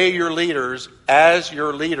 obey your leaders as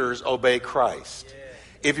your leaders obey Christ.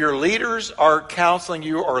 If your leaders are counseling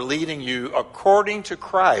you or leading you according to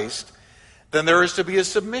Christ, then there is to be a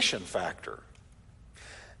submission factor.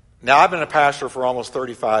 Now, I've been a pastor for almost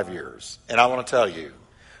 35 years, and I want to tell you,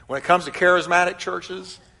 When it comes to charismatic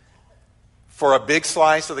churches, for a big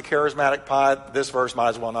slice of the charismatic pie, this verse might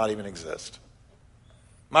as well not even exist.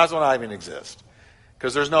 Might as well not even exist.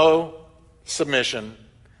 Because there's no submission.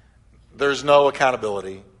 There's no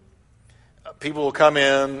accountability. People will come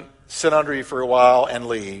in, sit under you for a while, and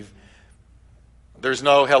leave. There's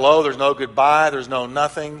no hello, there's no goodbye, there's no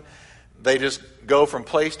nothing. They just go from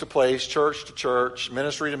place to place, church to church,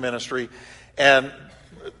 ministry to ministry. And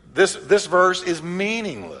this verse is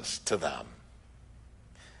meaningless to them.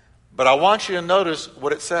 But I want you to notice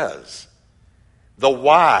what it says. The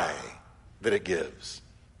why that it gives.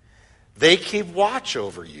 They keep watch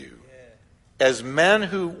over you as men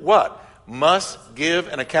who, what? Must give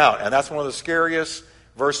an account. And that's one of the scariest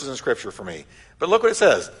verses in Scripture for me. But look what it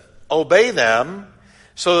says. Obey them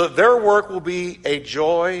so that their work will be a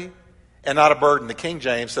joy and not a burden. The King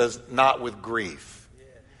James says, not with grief.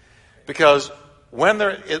 Because when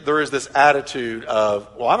there is this attitude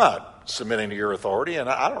of, well, I'm not submitting to your authority, and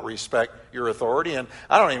I don't respect your authority, and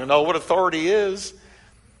I don't even know what authority is.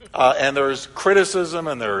 And there's criticism,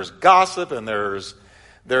 and there's gossip, and there's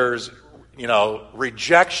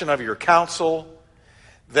rejection of your counsel,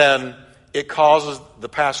 then it causes the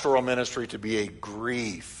pastoral ministry to be a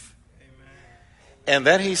grief. Amen. And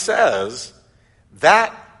then he says,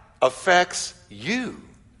 that affects you.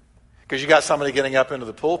 Because you got somebody getting up into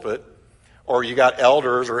the pulpit, or you got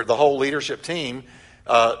elders, or the whole leadership team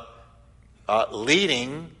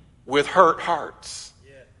leading with hurt hearts.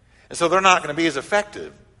 Yeah. And so they're not going to be as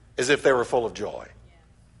effective as if they were full of joy.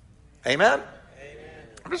 Yeah. Amen?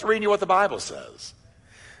 I'm just reading you what the Bible says.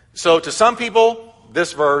 So to some people,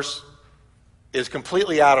 this verse is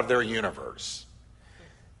completely out of their universe.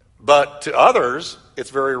 But to others, it's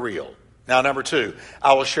very real. Now, number 2,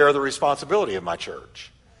 I will share the responsibility of my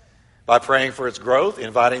church by praying for its growth,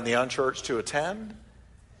 inviting the unchurched to attend,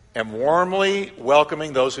 and warmly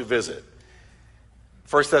welcoming those who visit.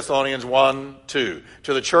 1 Thessalonians 1:2.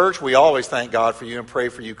 To the church, we always thank God for you and pray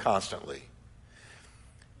for you constantly.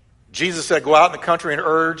 Jesus said, go out in the country and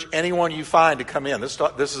urge anyone you find to come in. This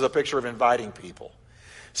is a picture of inviting people.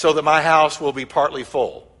 So that my house will be partly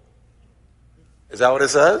full. Is that what it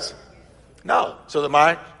says? No. So that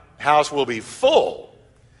my house will be full.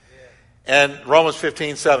 And Romans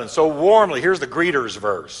 15:7. So warmly, here's the greeters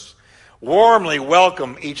verse. Warmly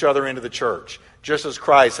welcome each other into the church, just as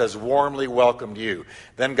Christ has warmly welcomed you.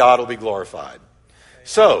 Then God will be glorified.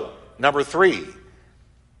 So, number 3.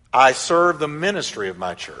 I serve the ministry of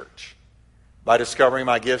my church by discovering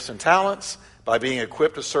my gifts and talents, by being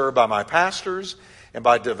equipped to serve by my pastors, and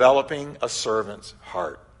by developing a servant's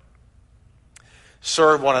heart.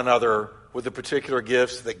 Serve one another with the particular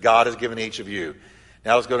gifts that God has given each of you.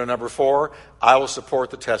 Now let's go to number 4. I will support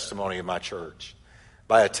the testimony of my church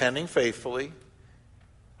by attending faithfully.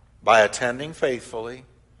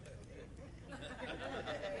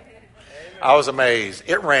 I was amazed.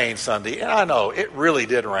 It rained Sunday, and I know it really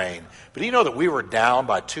did rain. But do you know that we were down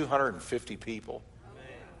by 250 people?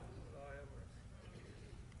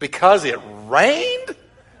 Because it rained?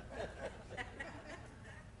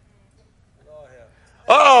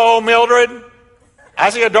 Uh-oh, Mildred. I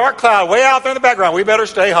see a dark cloud way out there in the background. We better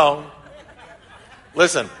stay home.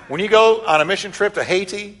 Listen, when you go on a mission trip to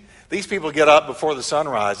Haiti, these people get up before the sun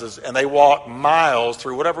rises, and they walk miles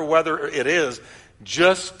through whatever weather it is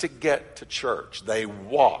just to get to church. They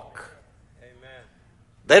walk. Amen.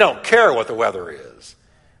 They don't care what the weather is.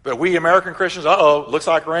 But we American Christians, looks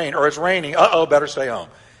like rain, or it's raining, better stay home.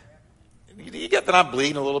 You get that I'm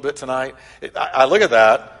bleeding a little bit tonight? I look at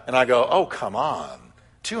that, and I go, oh, come on.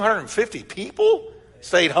 250 people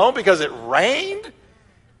stayed home because it rained?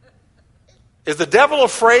 Is the devil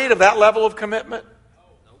afraid of that level of commitment?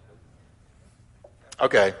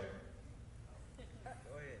 Okay.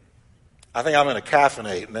 I think I'm going to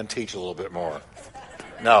caffeinate and then teach a little bit more.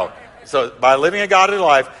 No. So by living a godly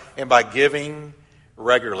life and by giving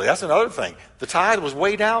regularly. That's another thing. The tide was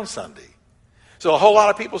way down Sunday. So a whole lot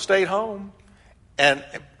of people stayed home. And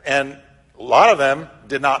a lot of them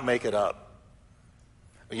did not make it up.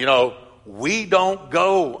 You know, we don't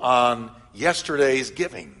go on yesterday's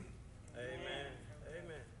giving. Amen.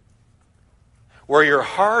 Amen. Where your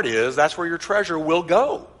heart is, that's where your treasure will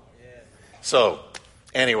go. Yeah. So,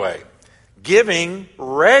 anyway, giving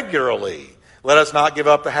regularly. Let us not give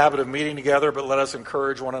up the habit of meeting together, but let us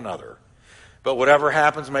encourage one another. But whatever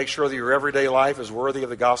happens, make sure that your everyday life is worthy of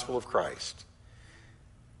the gospel of Christ.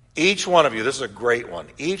 Each one of you, this is a great one,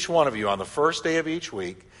 each one of you on the first day of each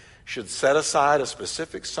week should set aside a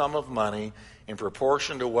specific sum of money in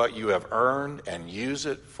proportion to what you have earned and use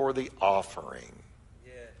it for the offering.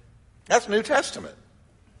 Yeah. That's New Testament.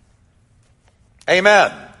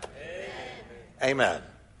 Amen. Amen. Amen.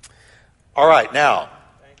 All right, now,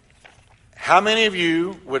 how many of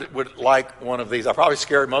you would like one of these? I probably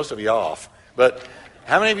scared most of you off, but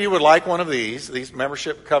how many of you would like one of these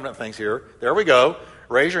membership covenant things here? There we go.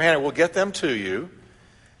 Raise your hand and we'll get them to you.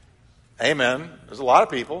 Amen. There's a lot of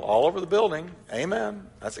people all over the building. Amen.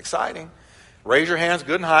 That's exciting. Raise your hands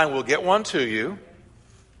good and high and we'll get one to you.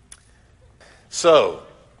 So,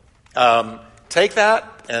 take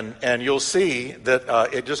that and you'll see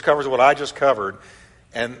that it just covers what I just covered.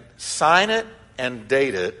 And sign it and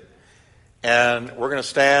date it. And we're going to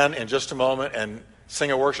stand in just a moment and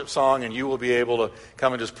sing a worship song, and you will be able to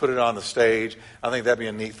come and just put it on the stage. I think that'd be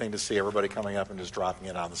a neat thing to see, everybody coming up and just dropping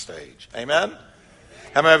it on the stage. Amen?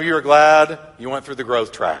 How many of you are glad you went through the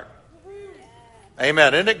growth track?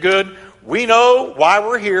 Amen. Isn't it good? We know why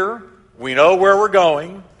we're here. We know where we're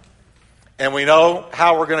going. And we know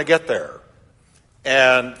how we're going to get there.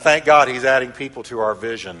 And thank God he's adding people to our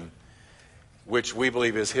vision, which we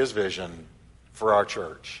believe is his vision for our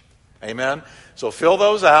church. Amen? So fill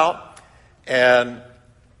those out. And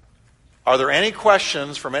are there any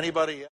questions from anybody else?